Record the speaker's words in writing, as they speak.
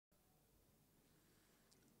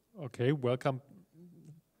Okay, welcome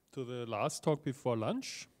to the last talk before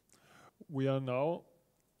lunch. We are now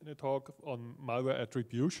in a talk on malware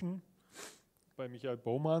attribution by Michael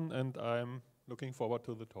Boman, and I'm looking forward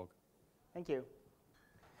to the talk. Thank you.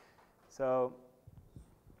 So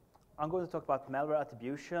I'm going to talk about malware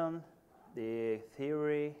attribution, the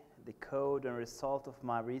theory, the code, and result of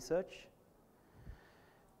my research.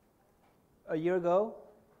 A year ago,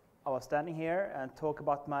 I was standing here and talk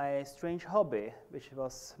about my strange hobby, which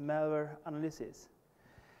was malware analysis.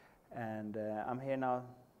 And I'm here now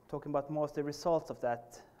talking about most of the results of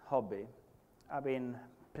that hobby. I've been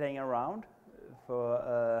playing around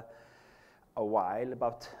for a while,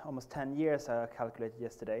 about almost 10 years I calculated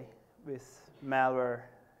yesterday, with malware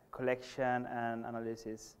collection and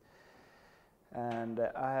analysis. And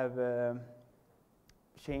I have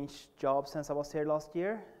changed jobs since I was here last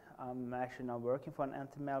year. I'm actually now working for an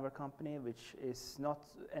anti-malware company, which is not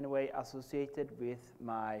in any way associated with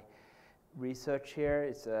my research here.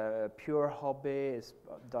 It's a pure hobby. It's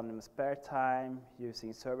done in my spare time,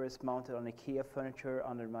 using servers mounted on IKEA furniture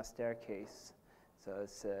under my staircase. So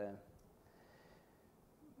it's,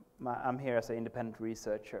 I'm here as an independent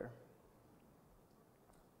researcher.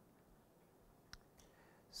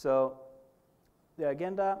 So the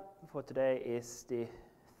agenda for today is the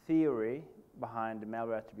theory behind the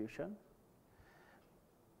malware attribution.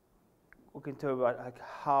 We can talk about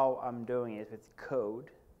how I'm doing it with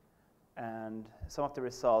code and some of the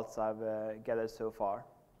results I've gathered so far.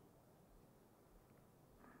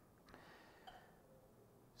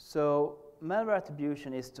 So malware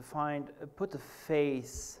attribution is to put a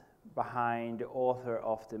face behind the author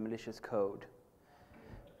of the malicious code.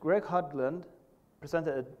 Greg Hoglund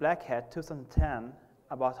presented at BlackHat 2010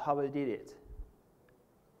 about how he did it.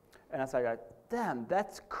 And I was like, damn,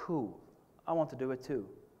 that's cool. I want to do it too.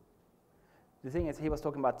 The thing is, he was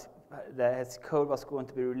talking about that his code was going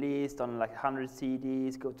to be released on like 100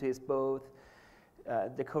 CDs, go to his booth.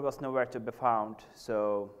 The code was nowhere to be found,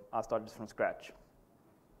 so I started from scratch.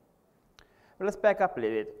 But let's back up a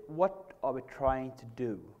little bit. What are we trying to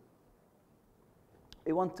do?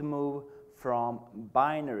 We want to move from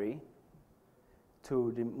binary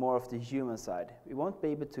to more of the human side. We won't be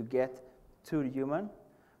able to get to the human,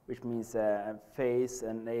 which means face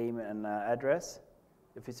and name and address,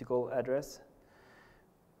 the physical address.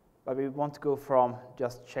 But we want to go from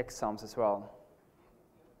just checksums as well.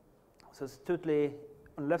 So it's totally,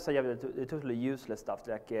 on the left side you have the totally useless stuff,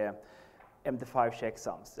 like MD5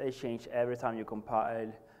 checksums. They change every time you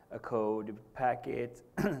compile a code, you pack it.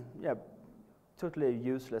 Yeah, totally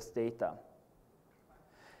useless data.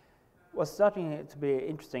 What's starting to be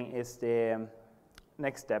interesting is the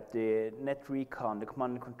next step, the net recon, the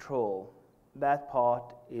command and control. That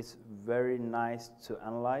part is very nice to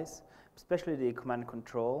analyze, especially the command and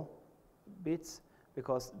control bits,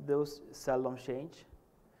 because those seldom change.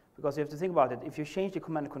 Because you have to think about it, if you change the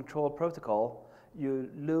command and control protocol, you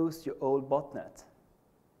lose your old botnet.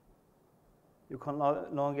 You can no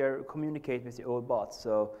longer communicate with the old bots,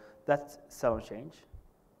 so that's seldom change.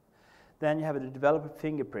 Then you have the developer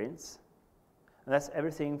fingerprints, and that's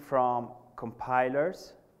everything from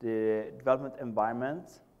compilers, the development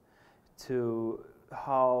environment, to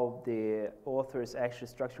how the author is actually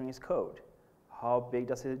structuring his code. How big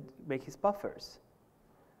does he make his buffers?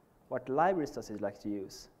 What libraries does he like to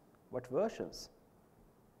use? What versions?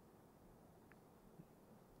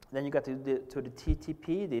 Then you got to the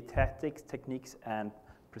TTP, the tactics, techniques, and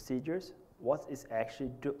procedures. What is actually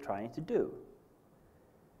trying to do?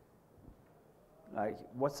 Like,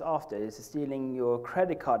 what's after? Is it stealing your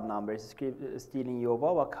credit card number? Is it stealing your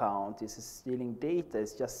web account? Is it stealing data?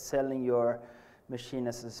 Is it just selling your machine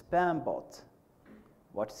as a spam bot?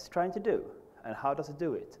 What is it trying to do? And how does it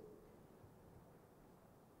do it?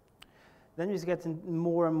 Then you get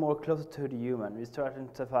more and more closer to the human. We're starting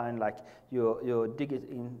to find like your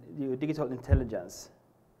digital intelligence,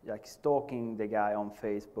 like stalking the guy on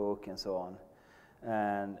Facebook and so on.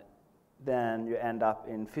 And then you end up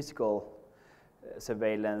in physical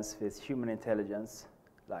surveillance with human intelligence,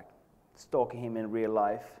 like stalking him in real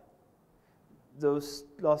life. Those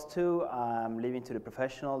last two, I'm leaving to the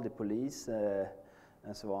professional, the police, and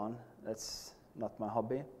so on. That's not my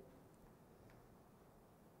hobby.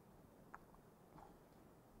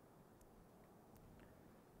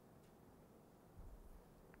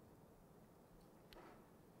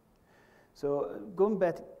 So going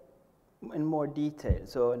back in more detail,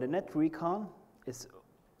 so the net recon is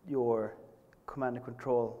your command and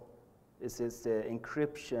control. This is the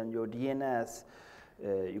encryption, your DNS,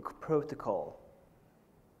 your protocol.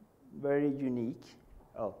 Very unique.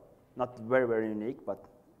 Oh, not very, very unique, but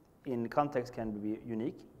in context can be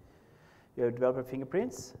unique. You have developer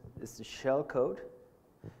fingerprints. It's the shell code,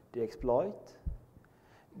 the exploit,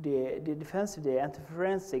 the defensive, the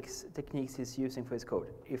anti-forensics techniques he's using for his code,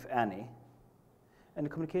 if any, and the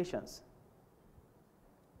communications.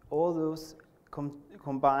 All those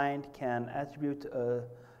combined can attribute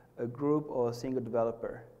a group or a single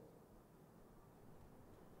developer.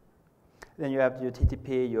 Then you have your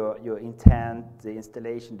TTP, your intent, the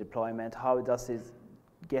installation, deployment. How does it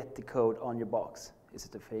get the code on your box? Is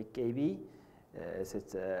it a fake AV? Is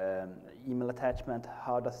it email attachment?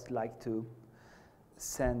 How does it like to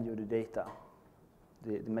send you the data,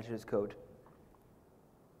 the malicious code?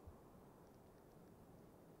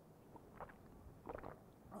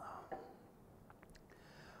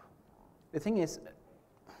 The thing is,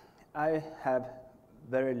 I have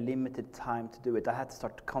very limited time to do it. I had to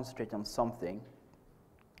start to concentrate on something.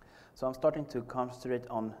 So I'm starting to concentrate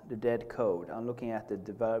on the dead code. I'm looking at the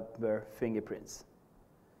developer fingerprints.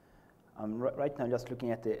 I'm right now just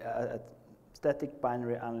looking at the static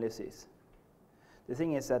binary analysis. The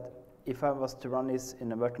thing is that if I was to run this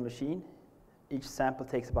in a virtual machine, each sample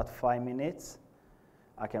takes about 5 minutes.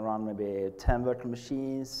 I can run maybe 10 virtual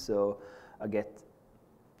machines, so I get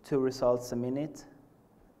 2 results a minute.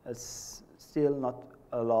 It's still not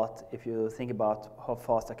a lot if you think about how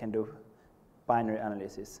fast I can do binary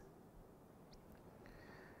analysis.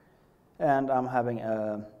 And I'm having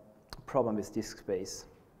a problem with disk space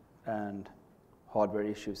and hardware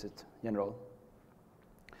issues in general.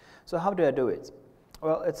 So how do I do it?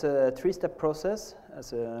 Well, it's a 3-step process.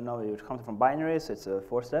 As now you come from binaries, it's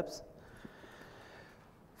 4 steps.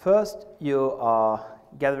 First, you are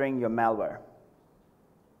gathering your malware.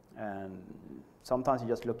 And sometimes you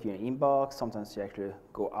just look in your inbox, sometimes you actually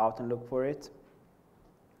go out and look for it.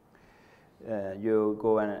 You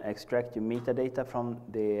go and extract your metadata from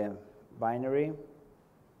the binary,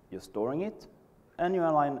 you're storing it, and you're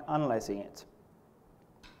analyzing it.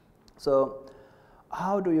 So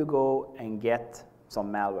how do you go and get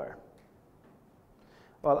some malware?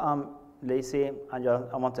 Well, I'm lazy. I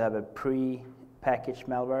want to have a pre-packaged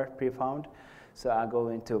malware, pre-found. So I go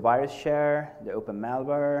into virus share, the open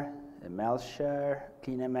malware, the malshare,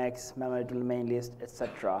 cleanmx, malware domain list,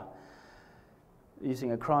 etc.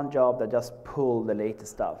 Using a cron job that just pull the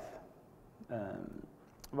latest stuff.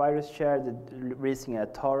 Virus share, releasing a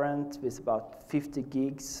torrent with about 50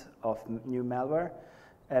 gigs of new malware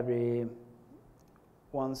every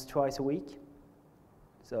twice a week.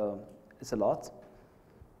 So it's a lot.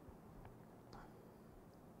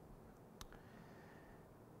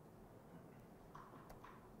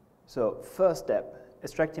 So first step,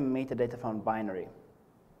 extracting metadata from binary.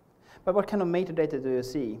 But what kind of metadata do you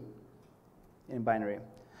see in binary?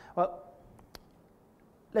 Well,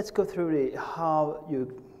 let's go through how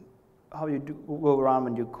you go around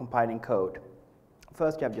when you're compiling code.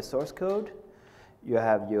 First, you have your source code. You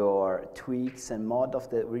have your tweaks and mod of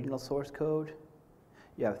the original source code.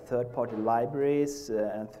 You have third-party libraries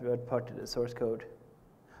and third-party source code.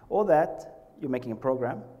 All that, you're making a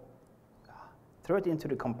program. Throw it into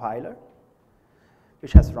the compiler,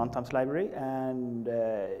 which has runtimes library, and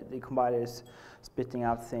the compiler is spitting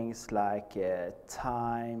out things like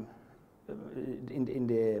time. In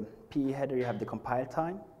the PE header, you have the compile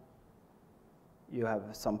time. You have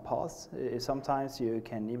some paths. Sometimes you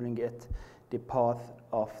can even get the path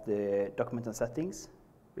of the document and settings,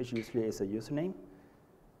 which usually is a username.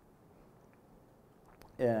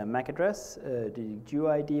 MAC address, the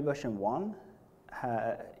GUID version 1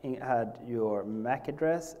 had your MAC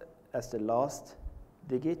address as the last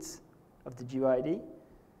digits of the GUID.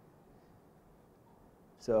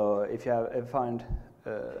 So if you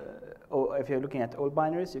if you're looking at old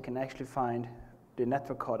binaries, you can actually find the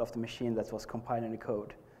network card of the machine that was compiling the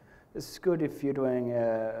code. This is good if you're doing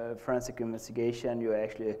a forensic investigation. You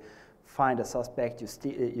actually find a suspect.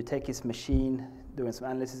 You take his machine, doing some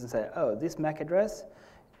analysis, and say, "Oh, this MAC address,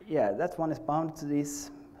 yeah, that one is bound to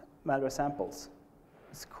these malware samples."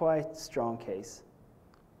 It's quite a strong case.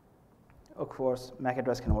 Of course, MAC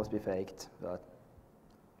address can always be faked, but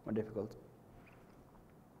more difficult.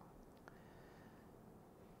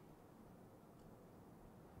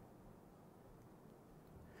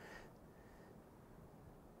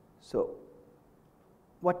 So,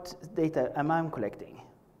 what data am I collecting?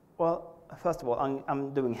 Well, first of all,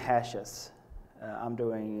 I'm doing hashes. I'm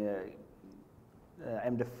doing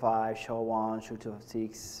MD5, SHA-1,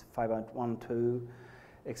 SHA-256, 5.12,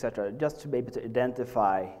 etc., just to be able to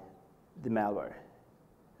identify the malware.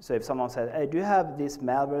 So if someone says, "Hey, do you have this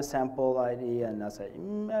malware sample ID?" and I say,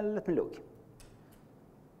 "Let me look."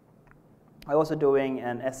 I'm also doing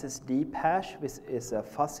an SSD hash, which is a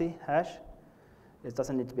fuzzy hash. It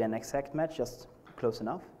doesn't need to be an exact match, just close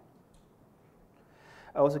enough.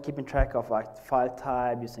 Also keeping track of like file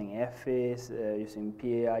type using FIS, using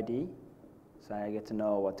PID. So I get to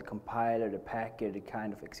know what the compiler, the package, the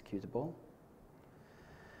kind of executable.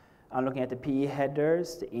 I'm looking at the PE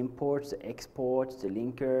headers, the imports, the exports, the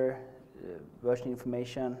linker, version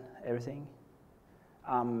information, everything.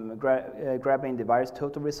 I'm grabbing the virus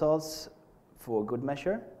total results for good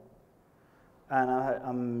measure. And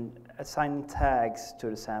I'm assigning tags to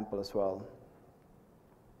the sample as well.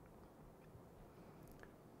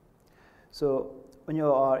 So when you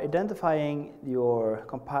are identifying your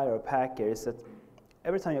compiler or package, is that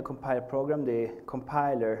every time you compile a program, the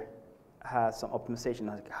compiler has some optimization,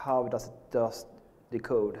 like how does it does the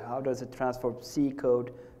code? How does it transform C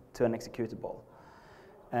code to an executable?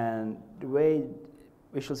 And the way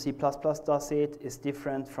Visual C++ does it is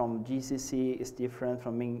different from GCC, is different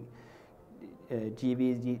from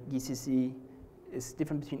GV, GCC. It's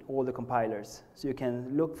different between all the compilers. So you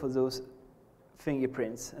can look for those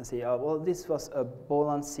fingerprints and say, oh, well, this was a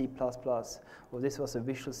Bolan C++, or this was a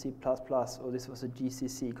Visual C++, or this was a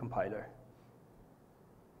GCC compiler.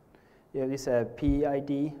 Yeah, this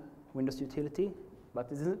PID Windows utility, but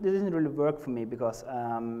this doesn't really work for me because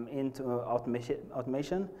I'm into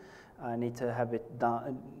automation. I need to have it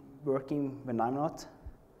done, working when I'm not,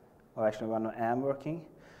 or actually when I am working.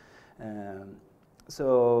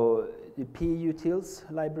 So the putils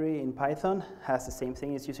library in Python has the same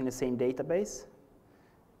thing. It's using the same database.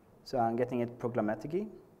 So I'm getting it programmatically.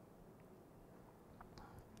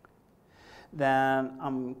 Then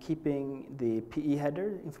I'm keeping the PE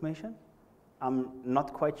header information. I'm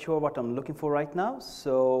not quite sure what I'm looking for right now,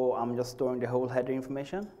 so I'm just storing the whole header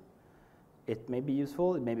information. It may be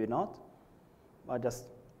useful, it may be not. I'm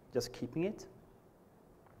just keeping it.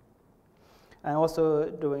 And also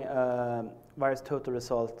doing a virus total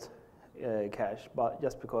result cache, but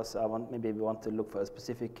just because I maybe we want to look for a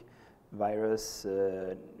specific virus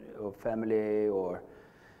or family, or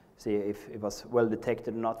see if it was well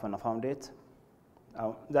detected or not when I found it.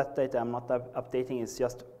 That data I'm not updating, is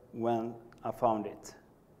just when I found it,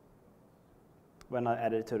 when I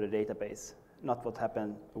added it to the database, not what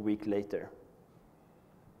happened a week later.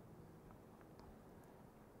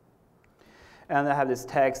 And I have this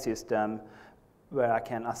tag system where I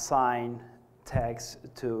can assign tags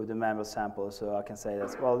to the manual sample. So I can say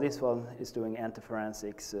that, well, this one is doing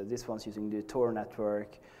anti-forensics, this one's using the Tor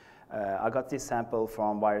network. I got this sample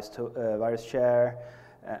from virus share,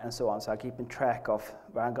 and so on. So I keep in track of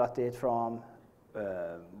where I got it from,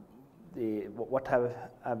 what have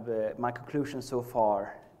my conclusions so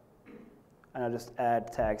far, and I just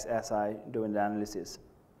add tags as I do in the analysis.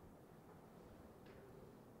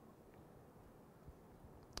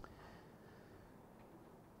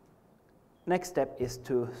 Next step is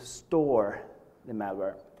to store the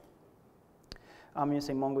malware. I'm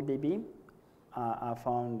using MongoDB. I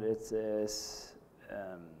found it's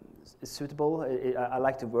suitable. I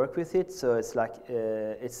like to work with it, so it's like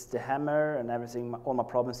it's the hammer and everything. All my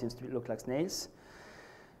problems seems to look like snails.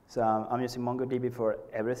 So I'm using MongoDB for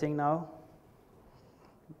everything now.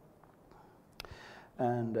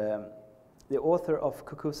 And the author of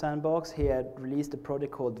Cuckoo Sandbox, he had released a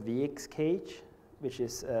project called VXCage, which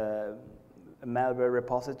is a malware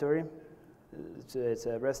repository. It's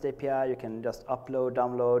a REST API. You can just upload,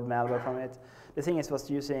 download malware from it. The thing is, was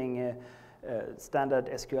using standard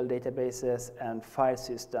SQL databases and file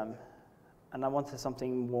system, and I wanted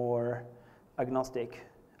something more agnostic.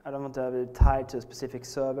 I don't want to have it tied to a specific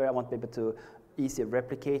server. I want to be able to easily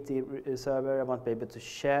replicate the server. I want to be able to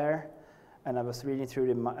share. And I was reading through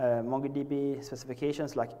the MongoDB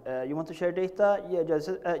specifications, like, you want to share data? Yeah,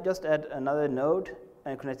 just add another node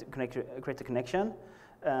and create a connection,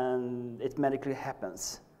 and it magically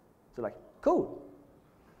happens. So like, cool.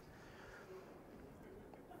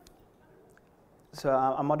 So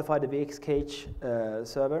I modified the VXCage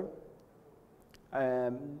server.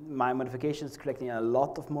 My modification is collecting a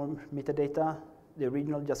lot of more metadata. The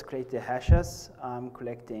original just create the hashes. I'm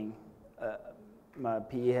collecting my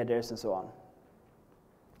PE headers and so on.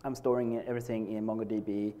 I'm storing everything in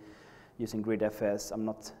MongoDB using GridFS. I'm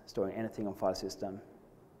not storing anything on file system.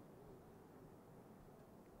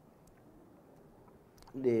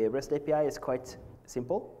 The REST API is quite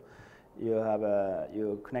simple.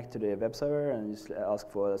 You connect to the web server and you ask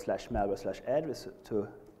for /malware/add to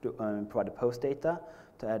provide the post data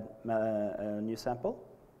to add a new sample.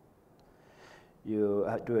 You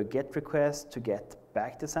do a GET request to get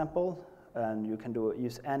back the sample, and you can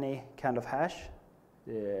use any kind of hash.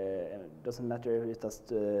 It doesn't matter, it's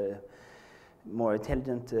just more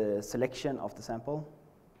intelligent selection of the sample.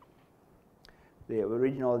 The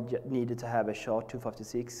original needed to have a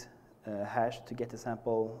SHA-256 hash to get the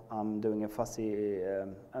sample. I'm doing a fuzzy,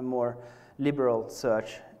 a more liberal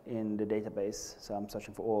search in the database, so I'm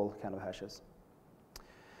searching for all kind of hashes.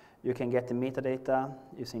 You can get the metadata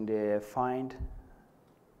using the find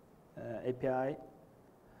API,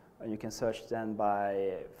 and you can search then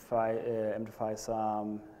by MD5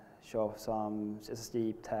 sum, show sum,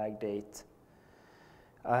 SSD, tag, date.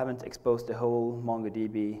 I haven't exposed the whole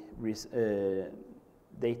MongoDB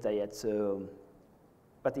data yet, so,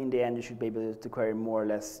 but in the end you should be able to query more or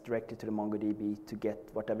less directly to the MongoDB to get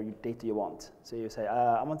whatever data you want. So you say,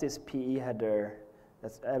 I want this PE header,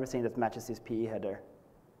 that's everything that matches this PE header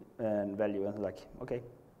and value, and like, okay,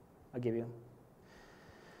 I'll give you.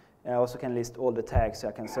 And I also can list all the tags, so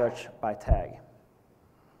I can search by tag.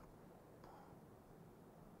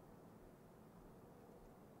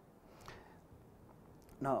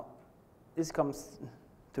 Now, this comes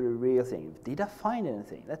to the real thing. Did I find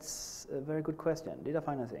anything? That's a very good question. Did I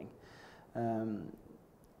find anything?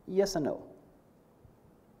 Yes and no.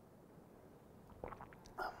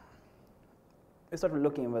 We started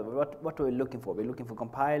looking at what are we looking for? We're looking for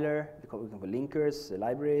compiler, we're looking for linkers,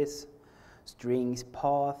 libraries, strings,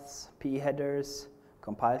 paths, PE headers,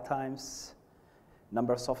 compile times,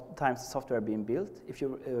 number of times the software being built. If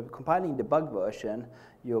you're compiling the bug version,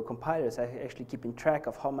 your compiler is actually keeping track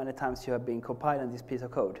of how many times you have been compiling this piece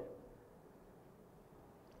of code.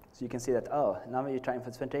 So you can see that, oh, now you're trying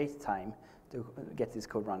for the 28th time to get this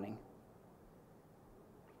code running.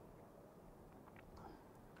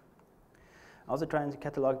 Also trying to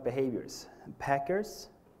catalog behaviors. Packers,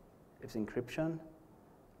 it's encryption,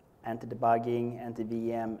 anti-debugging,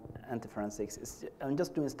 anti-VM, anti-forensics. I'm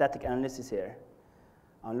just doing static analysis here.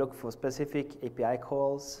 I'm looking for specific API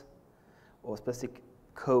calls or specific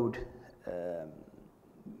code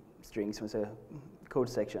strings, so code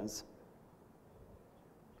sections.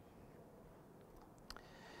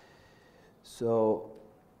 So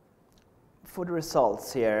for the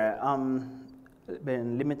results here,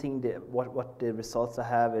 been limiting what the results I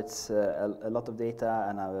have. It's a lot of data,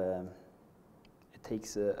 and it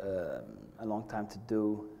takes a long time to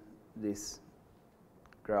do these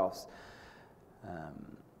graphs.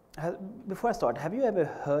 Before I start, have you ever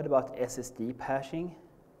heard about SSD hashing?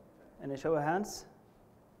 Any show of hands?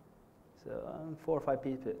 So 4 or 5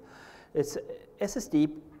 people. It's SSD.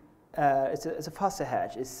 It's a fuzzy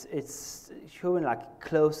hash. It's showing like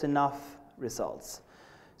close enough results.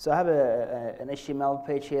 So I have an HTML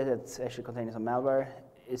page here that's actually containing some malware.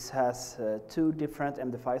 It has 2 different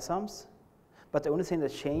MD5 sums, but the only thing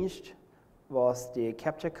that changed was the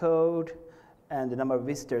captcha code and the number of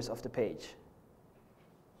visitors of the page.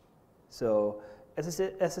 So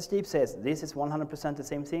SSD says this is 100% the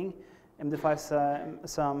same thing. MD5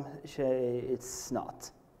 sum, it's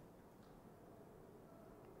not.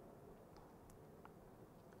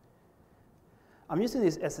 I'm using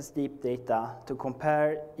this SSD data to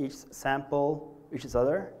compare each sample with each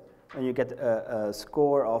other, and you get a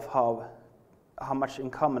score of how much in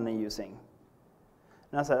common they're using.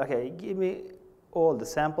 And I said, okay, give me all the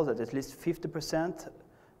samples at least 50%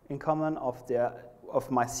 in common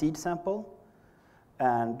of my seed sample,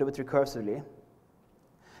 and do it recursively.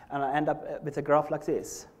 And I end up with a graph like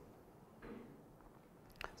this.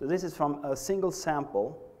 So this is from a single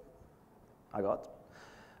sample I got.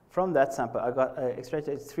 From that sample, I got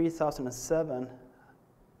extracted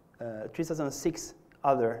 3,006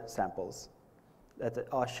 other samples that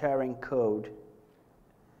are sharing code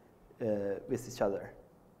with each other.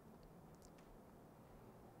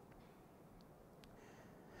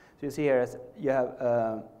 So you see here, you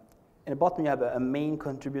have in the bottom you have a main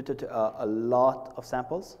contributor to a lot of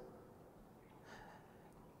samples.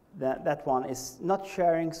 That one is not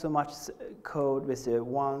sharing so much code with the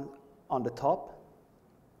one on the top.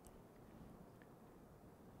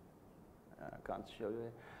 Can't show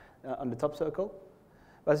you on the top circle,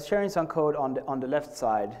 but it's sharing some code on the left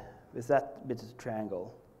side with that bit of the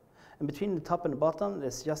triangle. And between the top and the bottom,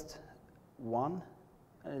 there's just one.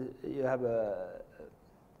 You have a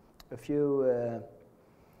few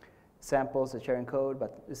samples that sharing code,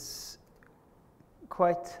 but it's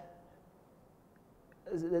quite.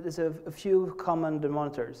 There's a few common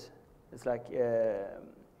denominators. It's like.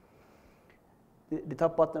 The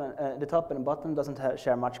top and the bottom doesn't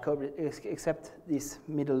share much code except this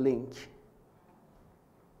middle link.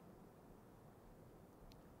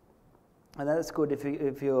 And that's good if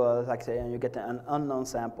you like say you get an unknown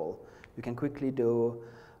sample. You can quickly do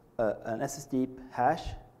an SSD hash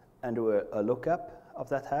and do a lookup of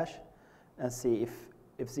that hash and see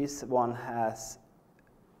if this one has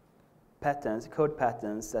patterns, code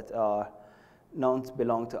patterns that are known to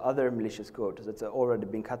belong to other malicious code that's already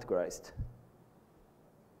been categorized.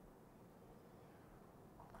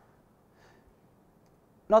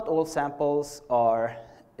 Not all samples are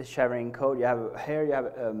sharing code. Here you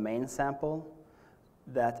have a main sample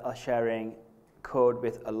that are sharing code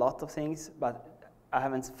with a lot of things, but I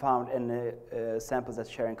haven't found any samples that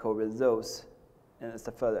sharing code with those and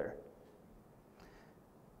step further.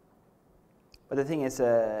 But the thing is,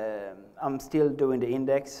 I'm still doing the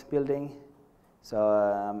index building, so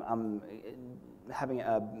I'm having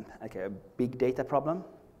a big data problem.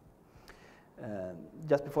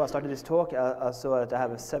 Just before I started this talk, I saw that I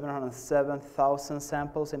have 707,000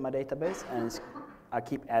 samples in my database, and I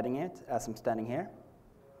keep adding it as I'm standing here.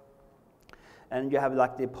 And you have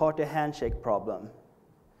like the party handshake problem.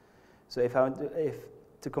 So if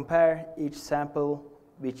to compare each sample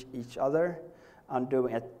with each other, I'm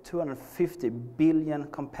doing at 250 billion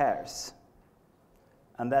compares.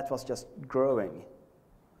 And that was just growing.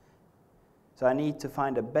 So I need to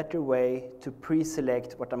find a better way to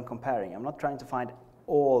pre-select what I'm comparing. I'm not trying to find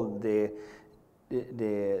all the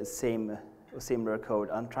same or similar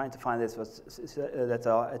code. I'm trying to find this that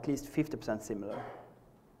are at least 50% similar.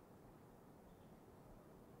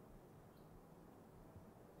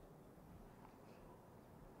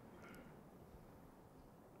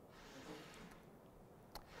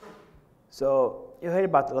 So you heard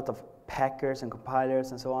about a lot of packers and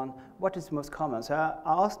compilers and so on. What is most common? So I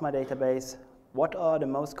asked my database, what are the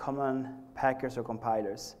most common packers or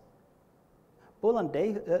compilers? Bull and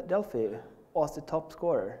Delphi was the top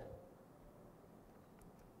scorer.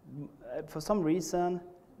 For some reason,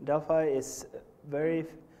 Delphi is very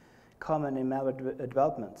common in malware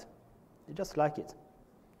development. You just like it.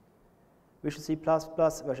 Visual C++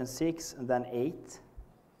 version 6, and then 8,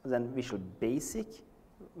 and then Visual Basic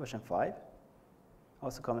version 5.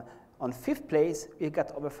 Also common. On 5th place, we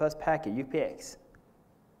got our first packer, UPX.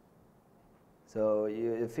 So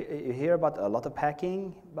you hear about a lot of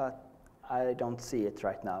packing, but I don't see it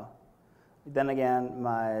right now. Then again,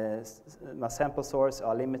 my sample sources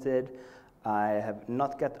are limited. I have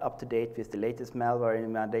not got up to date with the latest malware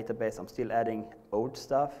in my database. I'm still adding old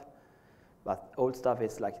stuff, but old stuff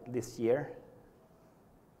is like this year.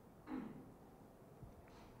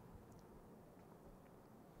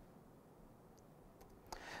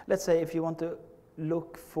 Let's say if you want to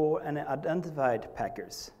look for any identified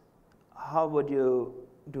packers, how would you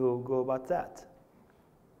go about that?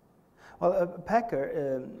 Well, a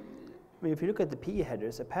packer, if you look at the PE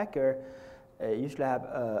headers, a packer usually have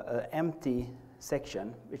an empty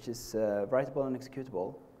section, which is writable and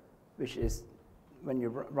executable, which is when you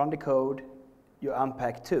run the code, you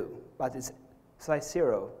unpack 2, but it's size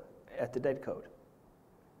 0 at the dead code.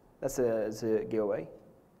 That's a giveaway.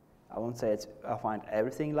 I won't say I'll find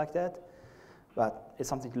everything like that, but it's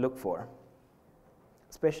something to look for.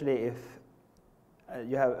 Especially if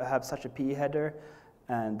you have such a PE header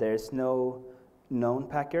and there's no known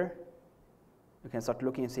packer, you can start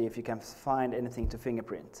looking and see if you can find anything to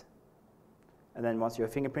fingerprint. And then once you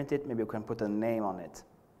fingerprint it, maybe you can put a name on it.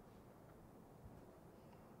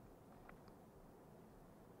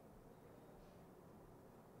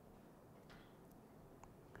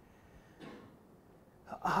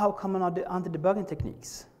 How common are the anti-debugging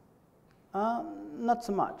techniques? Not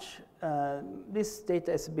so much. This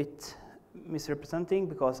data is a bit misrepresenting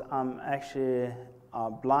because I'm actually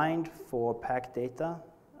blind for packed data.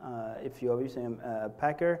 If you're using a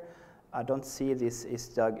packer, I don't see this is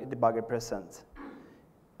debugger present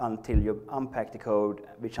until you unpack the code,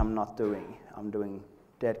 which I'm not doing. I'm doing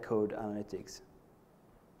dead code analytics.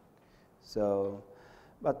 So,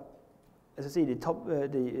 but as you see, the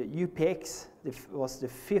UPX was the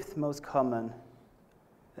 5th most common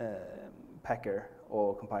packer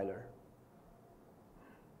or compiler.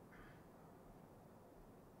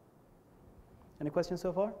 Any questions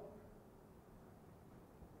so far?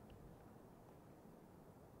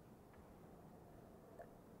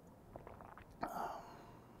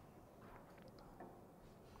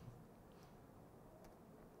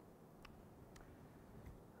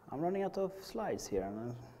 I'm running out of slides here.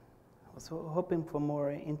 I was hoping for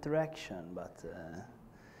more interaction, but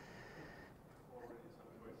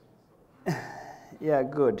yeah,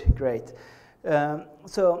 good, great.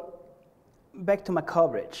 So back to my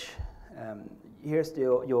coverage. Here's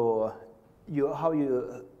the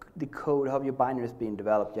code, how your binary is being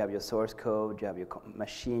developed. You have your source code, you have your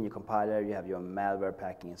machine, your compiler, you have your malware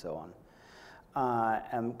packing, and so on.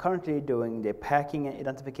 I'm currently doing the packing and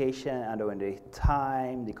identification. I'm doing the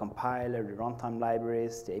time, the compiler, the runtime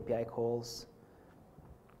libraries, the API calls.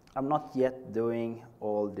 I'm not yet doing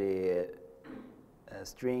all the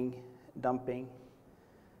string dumping.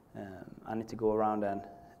 I need to go around and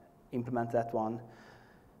implement that one.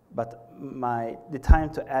 But the time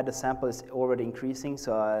to add a sample is already increasing,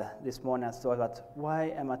 so this morning I thought about, why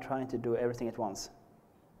am I trying to do everything at once?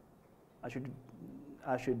 I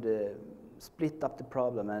should split up the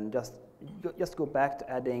problem and just go back to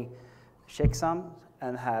adding checksum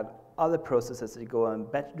and have other processes that go and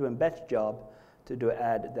do a better job to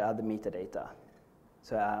add the other metadata.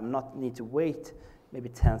 So I'm not need to wait maybe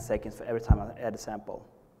 10 seconds for every time I add a sample.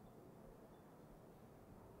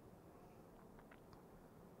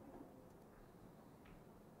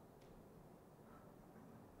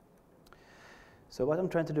 So what I'm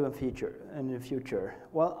trying to do in the future,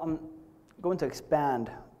 well, I'm going to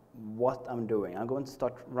expand what I'm doing. I'm going to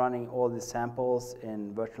start running all the samples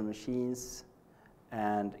in virtual machines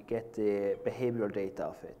and get the behavioral data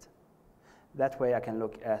of it. That way I can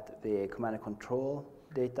look at the command and control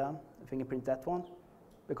data, fingerprint that one.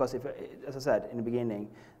 Because as I said in the beginning,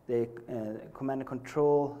 the command and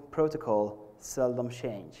control protocol seldom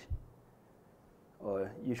change,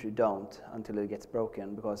 or usually don't until it gets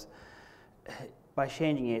broken, because by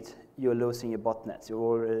changing it, you're losing your botnets. You're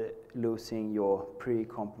already losing your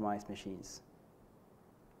pre-compromised machines.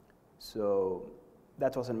 So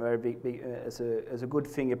that was a very big as a good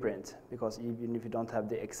fingerprint, because even if you don't have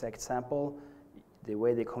the exact sample, the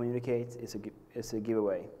way they communicate is a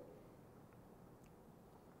giveaway.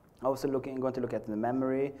 Also going to look at the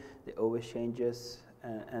memory, the OS changes,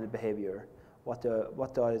 and the behavior. What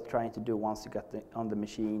are they trying to do once you get on the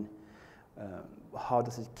machine? How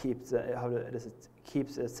does it keep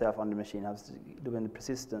itself on the machine? How does it do in the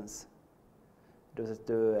persistence? Does it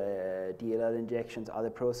do DLL injections to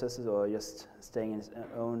other processes, or just staying in its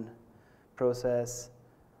own process?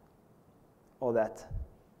 All that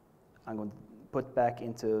I'm going to put back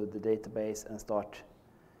into the database and start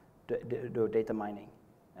do data mining.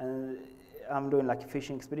 And I'm doing like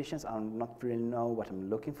fishing expeditions. I'm not really know what I'm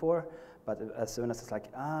looking for, but as soon as it's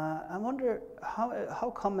like, I wonder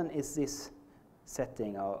how common is this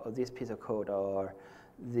setting or this piece of code or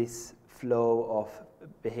this flow of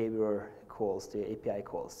behavior calls, the API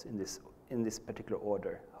calls in this particular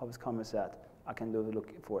order. How common is that? I can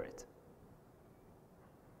look for it.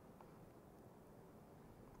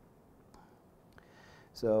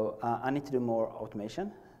 So I need to do more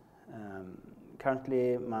automation.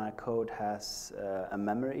 Currently, my code has a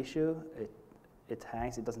memory issue. It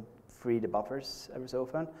hangs. It doesn't free the buffers every so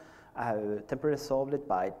often. I have temporarily solved it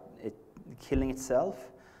by it killing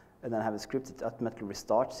itself, and then I have a script that automatically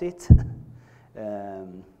restarts it.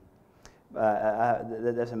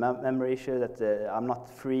 There's a memory issue that I'm not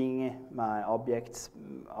freeing my objects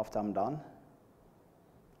after I'm done,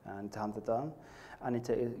 and to hunt it down. I need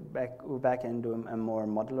to go back and do a more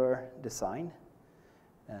modular design.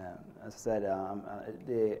 As I said,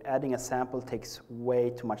 adding a sample takes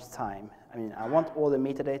way too much time. I mean, I want all the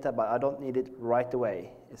metadata, but I don't need it right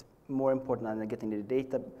away. It's more important than getting the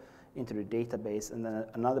data into the database, and then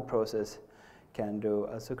another process can do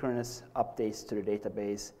asynchronous updates to the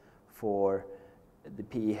database for the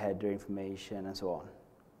PE header information and so on.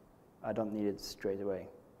 I don't need it straight away.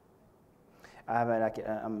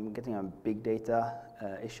 I'm getting a big data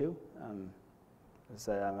issue.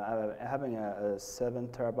 So I'm having 7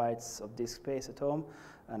 terabytes of disk space at home,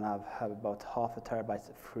 and I have about half a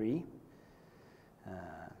terabyte free.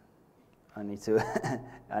 I need to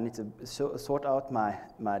sort out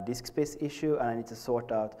my disk space issue, and I need to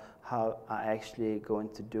sort out how I actually going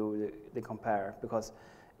to do the compare, because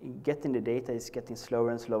getting the data is getting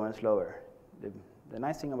slower and slower and slower. The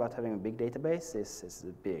nice thing about having a big database is it's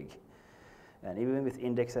big, and even with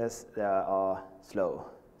indexes, they are slow,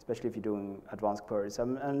 especially if you're doing advanced queries.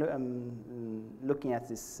 I'm looking at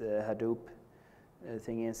this Hadoop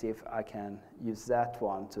thing and see if I can use that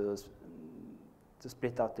one to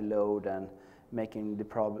split out the load and making the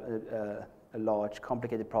problem a large,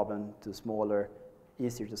 complicated problem to smaller,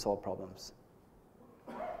 easier to solve problems.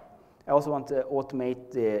 I also want to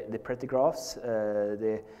automate the pretty graphs.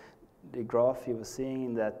 The graph you were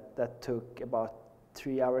seeing that took about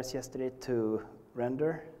 3 hours yesterday to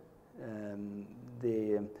render.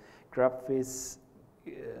 The graphics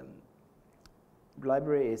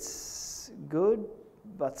library is good,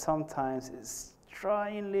 but sometimes it's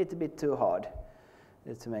trying a little bit too hard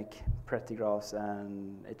to make pretty graphs,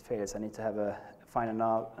 and it fails. I need to find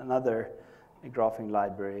another graphing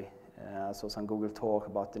library. I saw some Google talk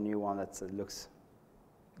about the new one that looks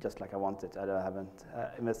just like I want it. I haven't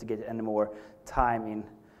investigated any more time in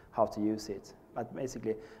how to use it. But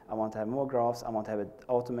basically, I want to have more graphs, I want to have it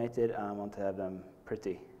automated, and I want to have them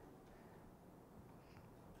pretty.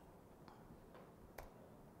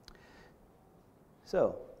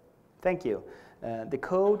 So, thank you. The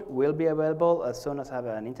code will be available as soon as I have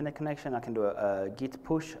an internet connection. I can do a git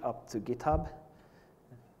push up to GitHub.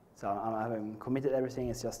 So I haven't committed everything,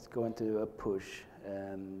 it's just going to do a push.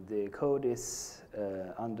 The code is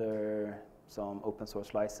under some open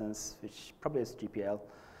source license, which probably is GPL.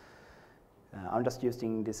 I'm just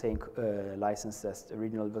using the same license as the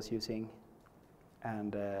original was using.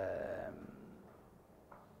 And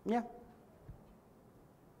yeah.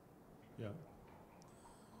 Yeah.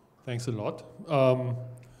 Thanks a lot.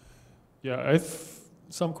 Yeah, I have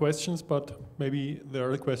some questions, but maybe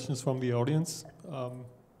there are questions from the audience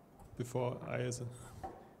before I as a...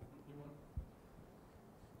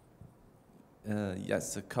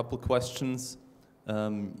 Yes, a couple questions.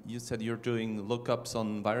 You said you're doing lookups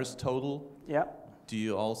on VirusTotal. Yeah. Do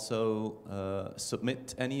you also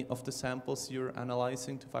submit any of the samples you're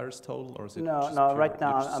analyzing to VirusTotal, or is it no? just No, pure, right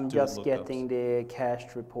now I'm just lookups? getting the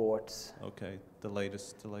cached reports. Okay, the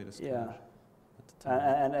latest. Yeah. At the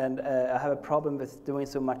time. And I have a problem with doing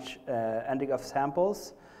so much ending of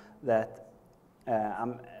samples that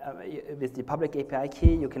with the public API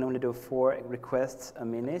key you can only do 4 requests a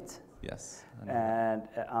minute. Yes. And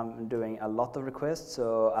I'm doing a lot of requests,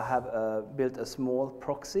 so I have built a small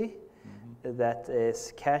proxy that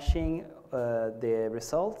is caching the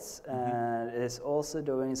results and is also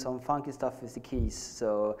doing some funky stuff with the keys,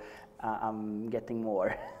 so I'm getting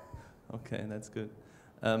more. Okay, that's good.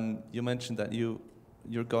 You mentioned that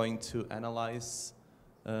you're going to analyze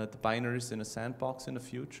the binaries in a sandbox in the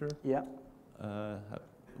future. Yeah.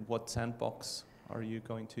 What sandbox are you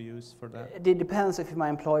going to use for that? It depends if my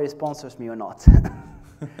employer sponsors me or not.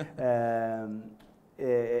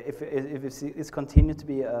 If it's continued to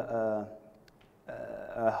be a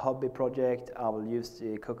hobby project, I will use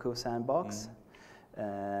the Cocoa sandbox.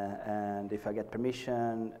 And if I get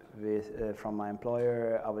permission from my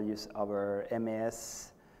employer, I will use our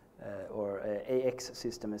MAS or AX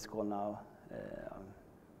system it's called now,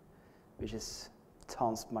 which is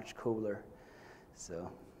tons much cooler.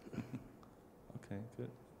 So. Okay,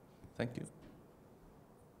 good. Thank you.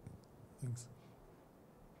 Thanks.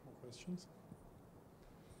 More questions?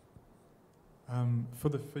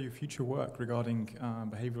 For your future work regarding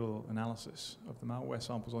behavioral analysis of the malware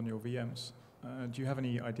samples on your VMs, do you have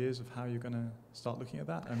any ideas of how you're going to start looking at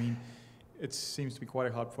that? I mean, it seems to be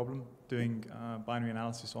quite a hard problem doing binary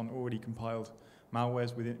analysis on already compiled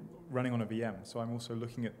malwares running on a VM. So I'm also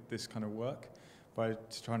looking at this kind of work by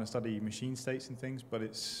trying to study machine states and things, but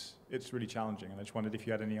it's really challenging. And I just wondered if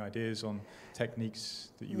you had any ideas on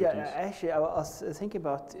techniques that you would use. Yeah, actually, I was thinking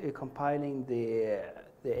about compiling the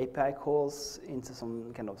API calls into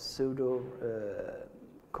some kind of pseudo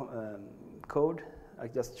code. I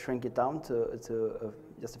just shrink it down to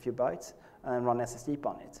just a few bytes and run SSDeep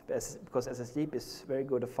on it. Because SSDeep is very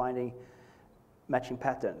good at finding matching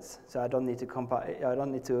patterns. So I don't need to I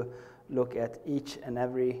don't need to look at each and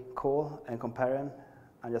every call and compare them.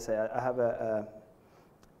 I just say I have a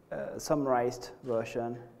summarized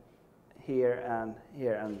version here,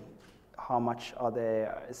 and how much are they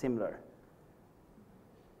similar.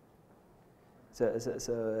 So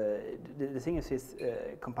the thing is with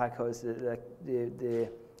compile code is that the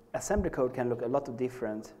assembly code can look a lot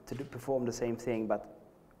different to perform the same thing, but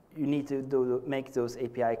you need to make those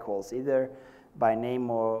API calls either by name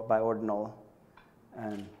or by ordinal,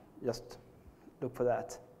 and just look for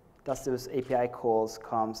that. Does those API calls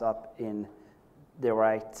comes up in the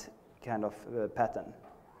right kind of pattern?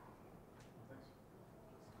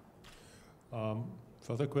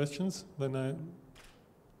 Further questions? Then I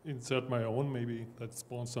insert my own, maybe that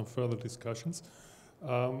spawns some further discussions.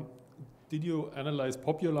 Did you analyze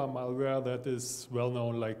popular malware that is well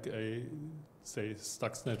known, like say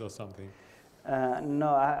Stuxnet or something? No,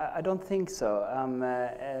 I don't think so.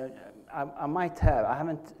 I might have. I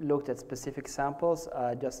haven't looked at specific samples.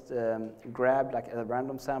 I just grabbed like a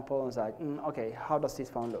random sample and was like, okay, how does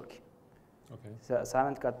this one look? Okay. So I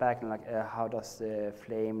haven't got back and like, how does the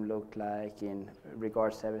flame look like in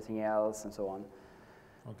regards to everything else and so on.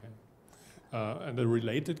 Okay. And a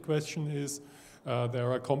related question is,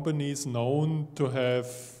 there are companies known to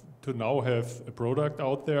now have a product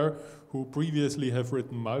out there who previously have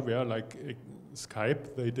written malware, like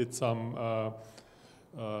Skype. They did some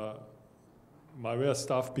malware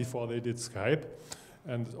stuff before they did Skype,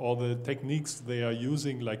 and all the techniques they are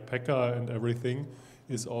using, like Packer and everything,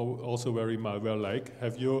 is also very malware-like.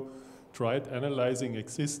 Have you tried analyzing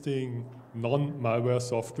existing non-malware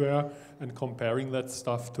software and comparing that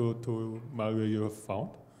stuff to malware you have found?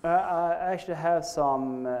 I actually have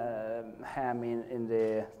some ham in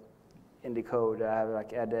the code. I have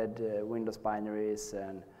like added Windows binaries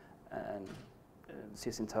and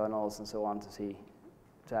sysinternals and so on to see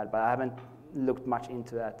that, but I haven't looked much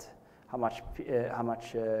into that, how much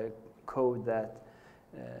code that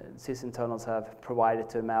sysinternals have provided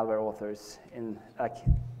to malware authors in like,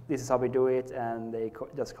 this is how we do it, and they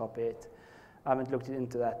just copy it. I haven't looked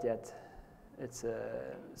into that yet. It's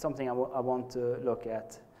something I want to look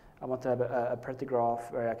at. I want to have a pretty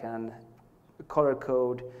graph where I can color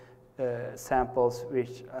code samples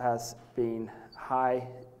which has been high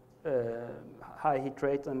hit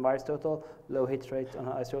rate on virus total, low hit rate on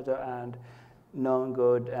virus total, and known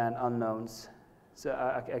good and unknowns. So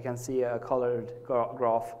I can see a colored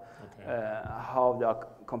graph, how they are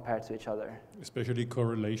compared to each other. Especially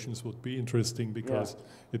correlations would be interesting, because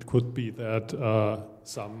it could be that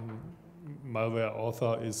some malware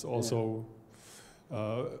author is also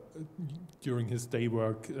during his day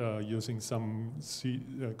work using some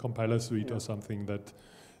compiler suite or something that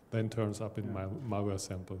then turns up in malware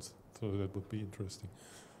samples. So that would be interesting.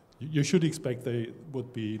 You should expect they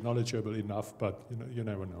would be knowledgeable enough, but you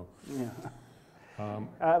never know.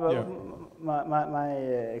 My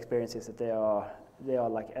experience is that they are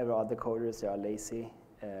like every other coders. They are lazy.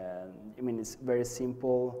 I mean, it's very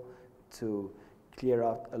simple to clear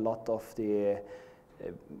out a lot of the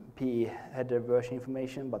PE header version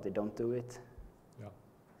information, but they don't do it. Yeah.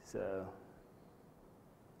 So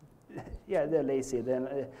yeah, they're lazy.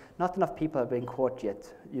 Then not enough people have been caught yet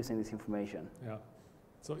using this information. Yeah.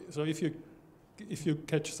 So if you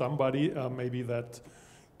catch somebody, maybe that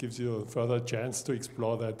gives you a further chance to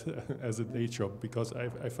explore that as a day job, because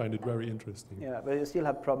I find it very interesting. Yeah, but you still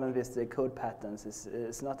have problems with the code patterns.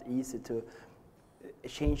 It's not easy to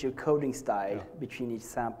change your coding style between each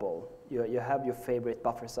sample. You have your favorite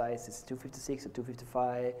buffer size. It's 256 or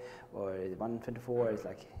 255 or 124. It's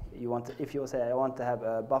like you want to, if you say I want to have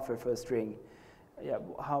a buffer for a string, yeah,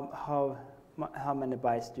 how many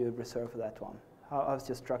bytes do you reserve for that one? How's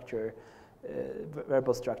your structure,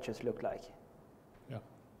 verbal structures look like? Yeah.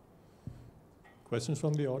 Questions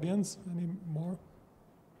from the audience? Any more?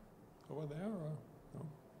 Over there or no?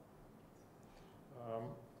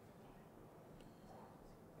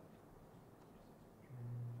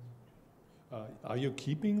 Are you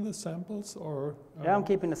keeping the samples, or? Yeah, I'm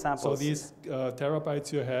keeping the samples. So these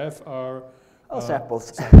terabytes you have are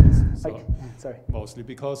samples. Samples. So sorry. Mostly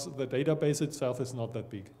because the database itself is not that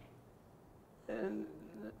big.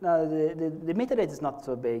 No, the metadata is not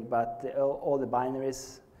so big, but all the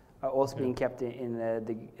binaries are also being kept in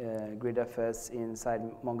the gridfs inside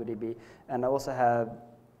MongoDB, and I also have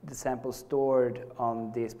the samples stored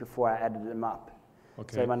on this before I added them up.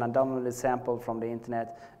 Okay. So when I download the sample from the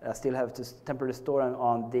internet, I still have to temporarily store them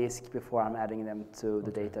on disk before I'm adding them to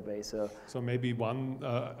the database. So maybe one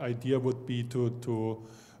idea would be to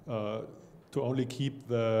only keep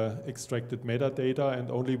the extracted metadata, and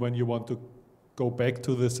only when you want to go back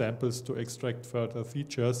to the samples to extract further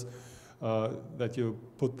features, that you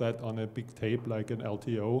put that on a big tape like an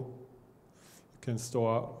LTO. You can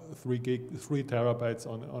store 3 terabytes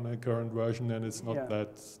on a current version, and it's not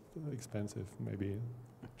that expensive. Maybe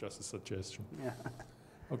just a suggestion. Yeah.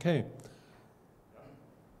 Okay.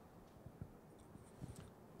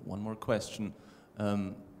 One more question.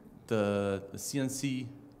 The CNC,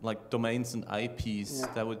 like domains and IPs,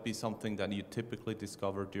 that would be something that you typically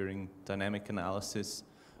discover during dynamic analysis.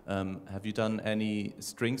 Have you done any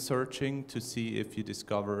string searching to see if you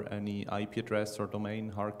discover any IP address or domain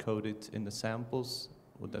hard-coded in the samples?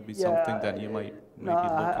 Would that be something that you might be looking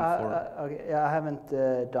for? I haven't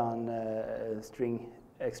done string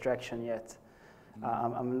extraction yet.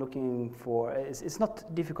 I'm looking for, it's not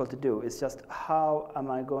difficult to do, it's just how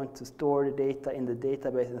am I going to store the data in the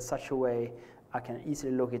database in such a way I can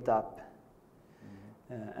easily look it up.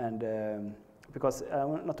 Because I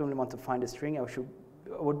not only want to find a string, I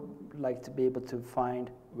would like to be able to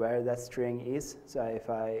find where that string is. So if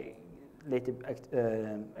I later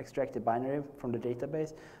extract a binary from the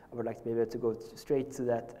database, I would like to be able to go straight to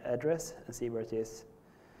that address and see where it is.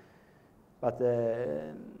 But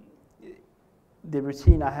the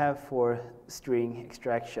routine I have for string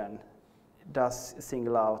extraction does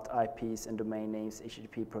single out IPs and domain names,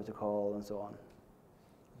 HTTP protocol, and so on.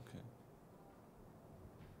 Okay.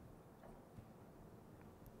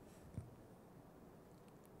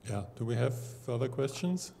 Yeah, do we have further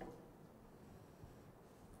questions?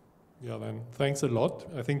 Yeah, then thanks a lot.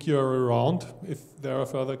 I think you're around if there are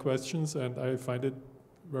further questions, and I find it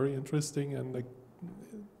very interesting, and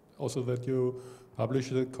also that you publish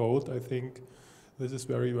the code. I think this is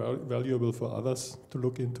very valuable for others to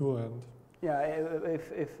look into. And yeah,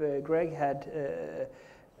 if Greg had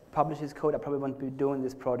published his code, I probably wouldn't be doing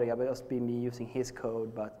this project. I would just be me using his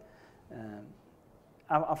code, but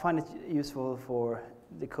I find it useful for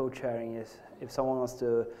the code sharing. Is if someone wants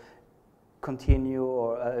to continue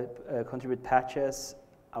or contribute patches,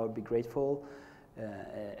 I would be grateful.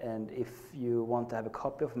 And if you want to have a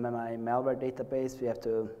copy of my malware database, we have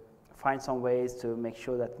to find some ways to make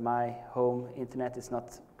sure that my home internet is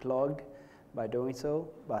not clogged by doing so.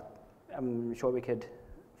 But I'm sure we could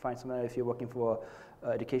find somewhere. If you're working for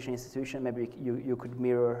an education institution, maybe you could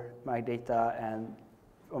mirror my data, and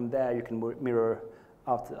from there you can mirror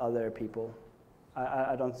out to other people.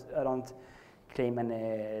 I don't claim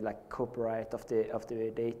any like copyright of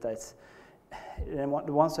the data. It's the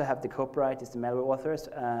ones who have the copyright is the malware authors,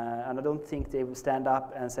 and I don't think they will stand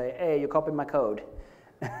up and say, "Hey, you copied my code."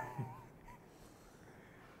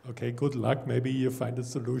 Okay, good luck. Maybe you find a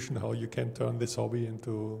solution how you can turn this hobby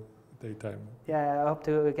into daytime. Yeah, I hope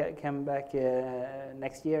to come back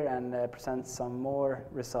next year and present some more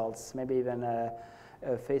results. Maybe even a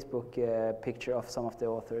Facebook picture of some of the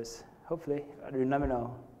authors. Hopefully, you never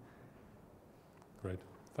know. Great.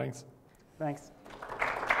 Thanks. Thanks.